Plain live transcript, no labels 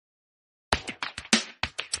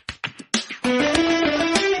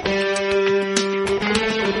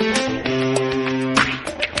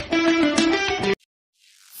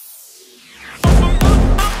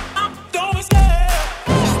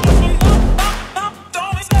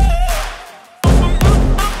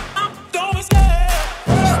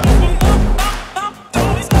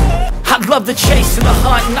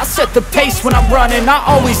up the pace when I'm running. I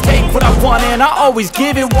always take what I want and I always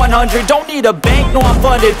give it 100. Don't need a bank, no I'm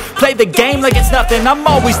funded. Play the game like it's nothing. I'm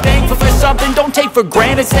always thankful for something. Don't take for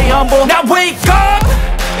granted, stay humble. Now wake up!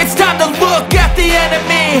 It's time to look at the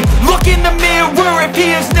enemy. Look in the mirror if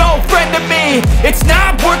he is no friend to me. It's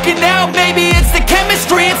not working out, maybe it's the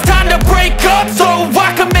chemistry. It's time to break up so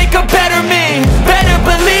I can make a better me. Better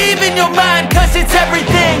believe in your mind, cause it's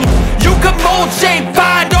everything. You can mold, shape,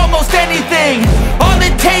 find almost anything. All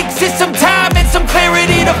it takes is some time and some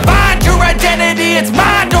clarity to find your identity. It's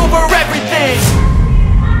mind over everything.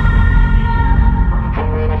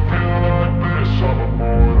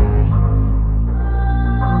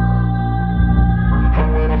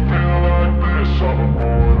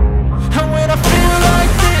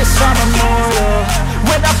 I'm immortal.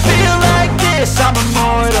 When I feel like this, I'm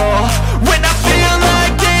immortal. When I feel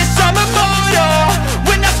like this, I'm immortal.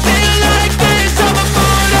 When I feel like this, I'm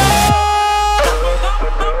immortal.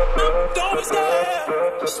 Don't stop.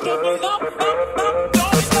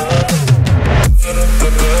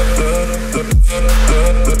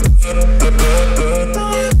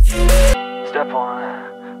 Step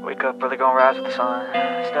one, wake up early, gonna rise with the sun.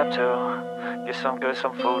 Step two, get some good,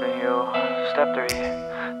 some food in you. Step three,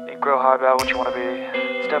 grow hard about what you wanna be.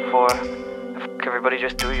 Step 4, everybody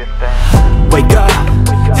just do your thing. Wake up,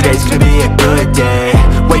 today's gonna be a good day.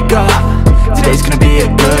 Wake up, today's gonna be a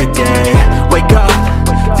good day. Wake up,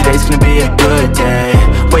 today's gonna be a good day.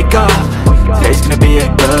 Wake up, today's gonna be a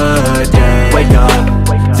good day. Wake up,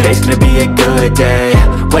 today's gonna be a good day.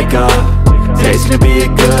 Wake up, today's gonna be a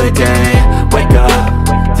good day. Wake up,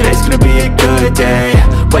 today's gonna be a good day.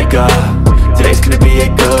 Wake up, today's gonna be a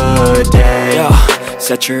good day. Yo.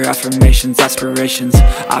 Set your affirmations, aspirations.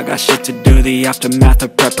 I got shit to do, the aftermath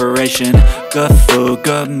of preparation. Good food,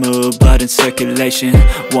 good mood, blood in circulation.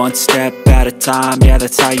 One step at a time, yeah,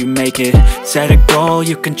 that's how you make it. Set a goal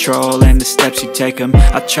you control and the steps you take them.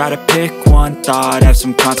 I try to pick one thought, have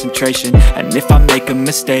some concentration. And if I make a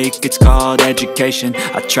mistake, it's called education.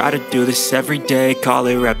 I try to do this every day, call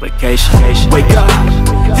it replication. Wake up,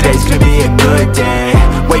 today's gonna be a good day.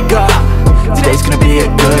 Wake up, today's gonna be a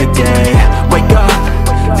good day. Wake up,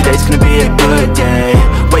 today's gonna be a good day.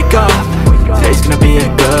 Wake up, today's gonna be a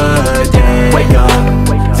good day. Wake up,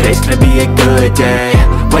 today's gonna be a good day.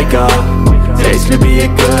 Wake up, today's gonna be a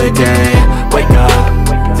good day. Wake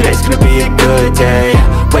up, today's gonna be a good day.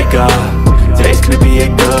 Wake up, today's gonna be a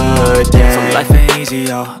good day. So life ain't easy,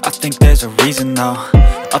 yo, I think there's a reason though.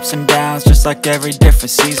 Ups and downs, just like every different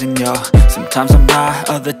season, yo. Sometimes I'm high,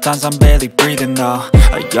 other times I'm barely breathing, though.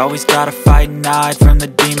 I always gotta fight and hide from the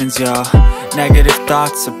demons, yo. Negative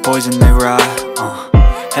thoughts are poison, they rot.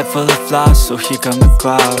 Head full of flies, so here come the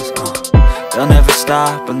clouds. They'll never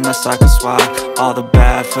stop unless I can swap all the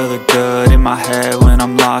bad for the good in my head when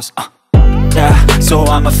I'm lost. Yeah, so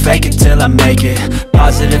I'ma fake it till I make it.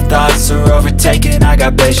 Positive thoughts are overtaken, I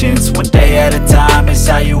got patience. One day at a time is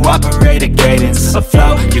how you operate a cadence. A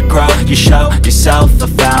flow, you grow, you show yourself a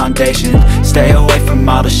foundation. Stay away from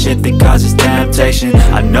all the shit that causes temptation.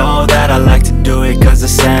 I know that I like to do it cause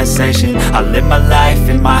it's sensation. I live my life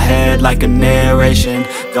in my head like a narration.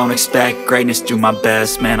 Don't expect greatness, do my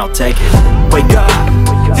best, man, I'll take it. Wake up,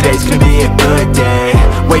 today's gonna be a good day.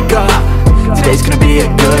 Wake up, today's gonna be a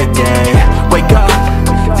good day. Wake up,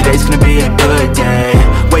 today's gonna be a good day.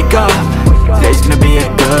 Wake up, today's gonna be a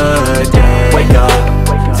good day. Wake up,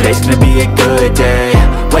 today's gonna be a good day.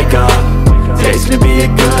 Wake up, today's gonna be a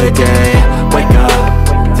good day. Wake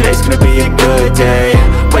up, today's gonna be a good day.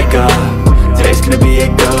 Wake up, today's gonna be a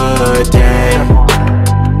good day.